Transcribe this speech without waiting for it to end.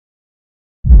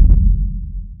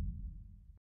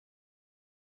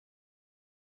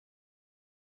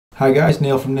Hi guys,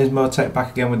 Neil from Nismo Tech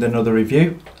back again with another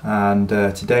review, and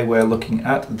today we're looking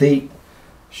at the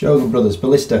Shogun Bros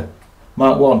Ballista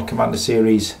MK1 Commander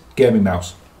Series gaming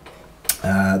mouse.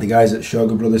 The guys at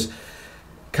Shogun Bros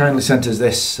kindly sent us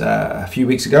this a few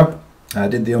weeks ago. I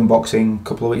did the unboxing a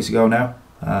couple of weeks ago now,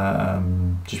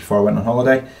 just before I went on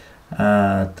holiday.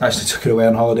 I actually took it away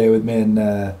on holiday with me and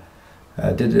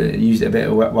used it a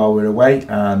bit while we were away,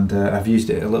 and I've used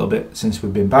it a little bit since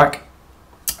we've been back.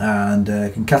 And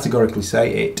can categorically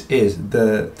say it is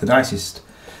the nicest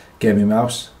gaming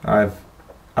mouse I've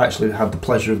actually had the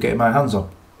pleasure of getting my hands on.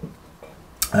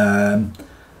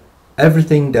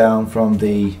 Everything down from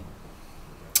the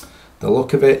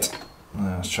look of it.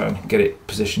 Let's try and get it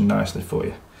positioned nicely for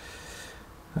you.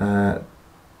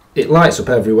 It lights up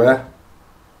everywhere.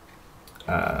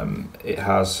 It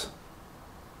has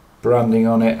branding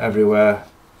on it everywhere.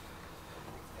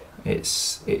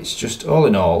 It's just, all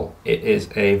in all, it is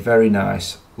a very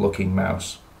nice looking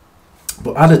mouse.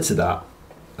 But added to that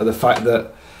are the fact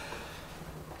that,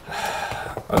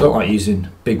 I don't like using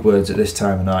big words at this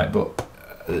time of night, but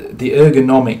the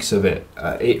ergonomics of it,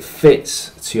 it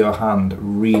fits to your hand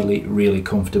really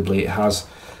comfortably. It has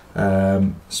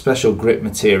special grip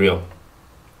material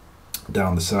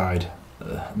down the side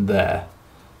there,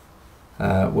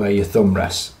 where your thumb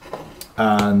rests,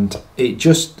 and it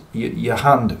just, your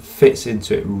hand fits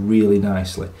into it really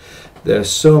nicely. There are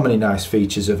so many nice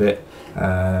features of it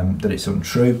that it's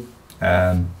untrue.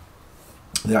 The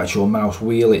actual mouse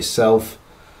wheel itself,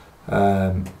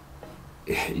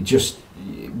 it just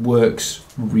works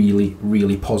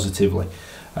really positively.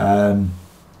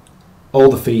 All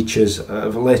the features,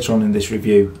 later on in this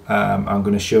review, I'm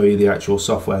going to show you the actual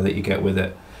software that you get with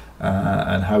it,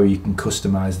 and how you can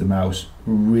customize the mouse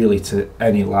really to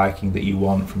any liking that you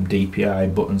want, from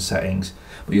DPI, button settings.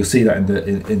 But you'll see that in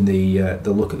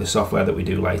the look at the software that we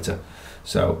do later,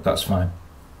 so that's fine.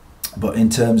 But in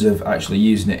terms of actually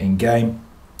using it in game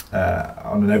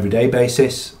on an everyday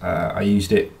basis, I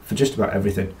used it for just about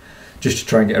everything, just to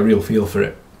try and get a real feel for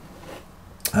it.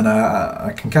 And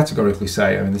I can categorically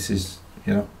say, I mean, this is,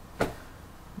 you know,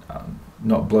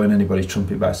 not blowing anybody's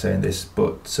trumpet by saying this,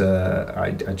 but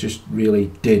I just really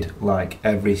did like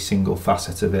every single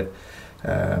facet of it.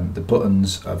 The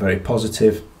buttons are very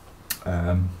positive.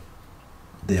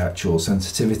 The actual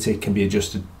sensitivity can be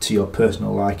adjusted to your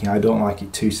personal liking. I don't like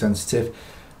it too sensitive,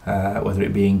 whether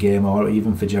it be in game or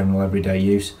even for general everyday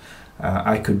use.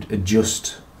 I could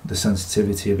adjust the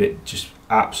sensitivity of it just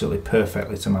absolutely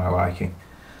perfectly to my liking,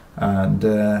 and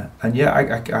yeah,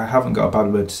 I haven't got a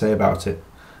bad word to say about it.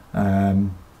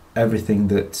 Everything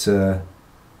that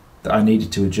I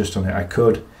needed to adjust on it, I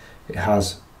could. It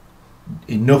has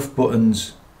enough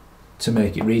buttons to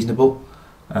make it reasonable.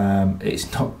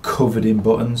 It's not covered in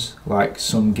buttons like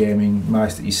some gaming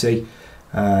mice that you see.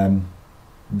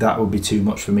 That would be too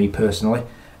much for me personally.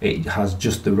 It has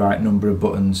just the right number of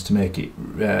buttons to make it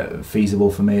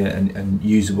feasible for me and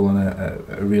usable on a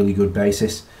really good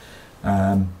basis.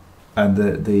 And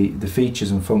the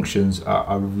features and functions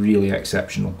are really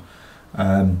exceptional.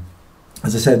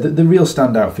 As I said, the real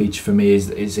standout feature for me is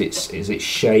its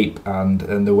shape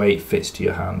and the way it fits to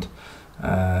your hand.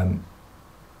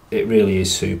 It really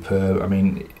is superb. I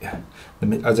mean,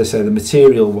 as I say, the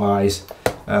material wise,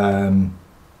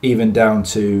 even down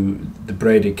to the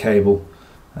braided cable,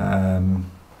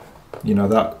 you know,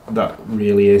 that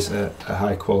really is a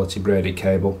high quality braided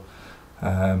cable.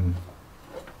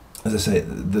 As I say,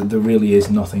 there really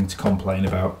is nothing to complain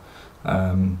about.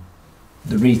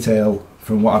 The retail,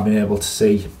 from what I've been able to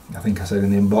see, I think I said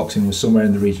in the unboxing, was somewhere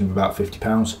in the region of about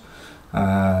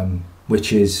 £50,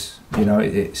 which is, you know,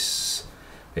 it's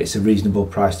a reasonable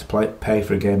price to pay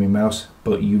for a gaming mouse,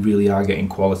 but you really are getting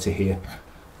quality here.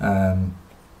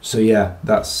 So yeah,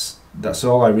 that's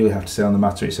all I really have to say on the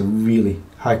matter. It's a really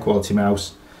high quality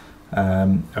mouse.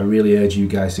 I really urge you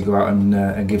guys to go out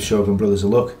and give Shogun Bros a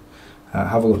look.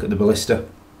 Have a look at the Ballista.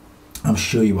 I'm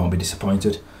sure you won't be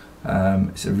disappointed.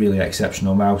 It's a really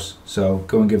exceptional mouse, so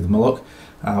go and give them a look.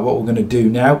 What we're going to do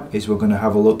now is we're going to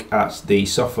have a look at the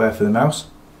software for the mouse,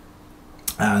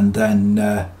 and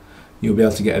then you'll be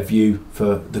able to get a view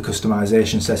for the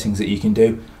customization settings that you can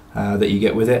do, that you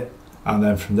get with it, and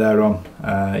then from there on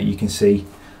you can see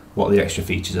what the extra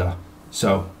features are.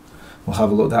 So we'll have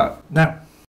a look at that now.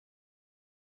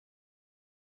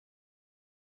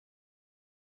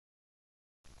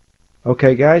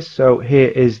 Okay guys, so here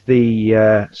is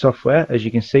the software. As you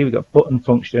can see, we've got button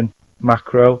function,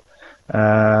 macro,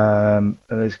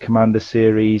 there's Commander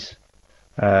Series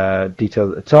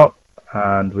details at the top,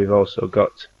 and we've also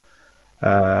got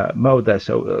mode there.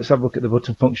 So let's have a look at the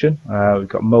button function. We've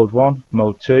got mode 1,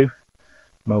 mode 2,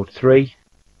 mode 3,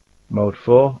 mode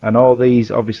 4, and all these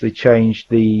obviously change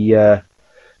the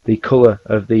colour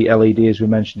of the LED as we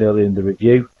mentioned earlier in the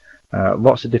review.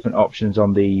 Lots of different options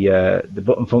on the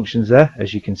button functions there,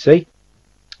 as you can see,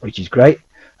 which is great.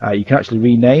 You can actually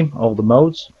rename all the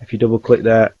modes if you double click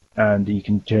there, and you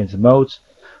can change the modes.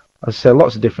 As I say,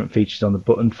 lots of different features on the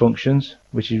button functions,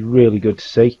 which is really good to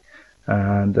see,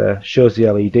 and shows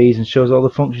the LEDs and shows all the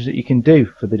functions that you can do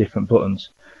for the different buttons,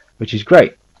 which is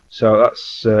great. So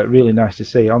that's really nice to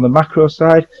see. On the macro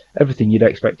side, everything you'd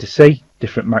expect to see,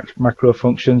 different macro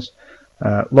functions,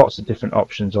 lots of different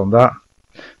options on that.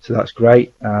 So that's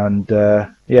great, and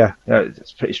yeah,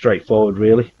 it's pretty straightforward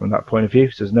really from that point of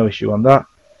view, so there's no issue on that.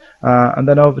 And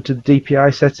then over to the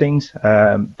DPI settings,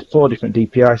 4 different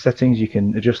DPI settings. You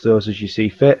can adjust those as you see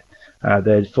fit.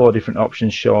 There's 4 different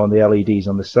options shown on the LEDs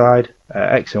on the side,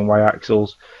 X and Y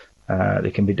axles.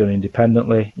 They can be done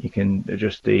independently. You can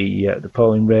adjust the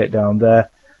polling rate down there,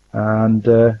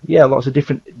 and yeah, lots of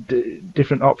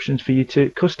different options for you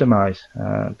to customize.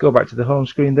 Go back to the home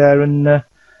screen there, and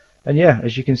yeah,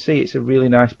 as you can see, it's a really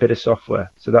nice bit of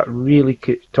software, so that really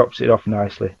tops it off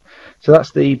nicely. So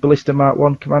that's the Ballista Mark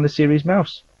 1 Commander Series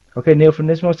mouse. Okay, Neil from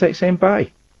Nismo Tech saying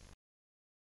bye.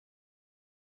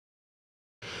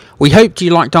 We hoped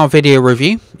you liked our video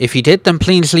review. If you did, then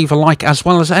please leave a like, as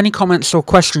well as any comments or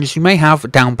questions you may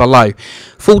have down below.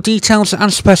 Full details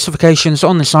and specifications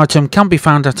on this item can be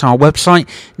found at our website,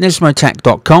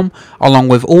 nismotech.com, along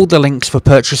with all the links for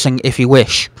purchasing if you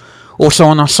wish. Also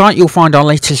on our site you'll find our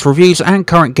latest reviews and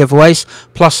current giveaways,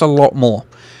 plus a lot more.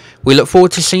 We look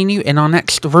forward to seeing you in our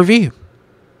next review.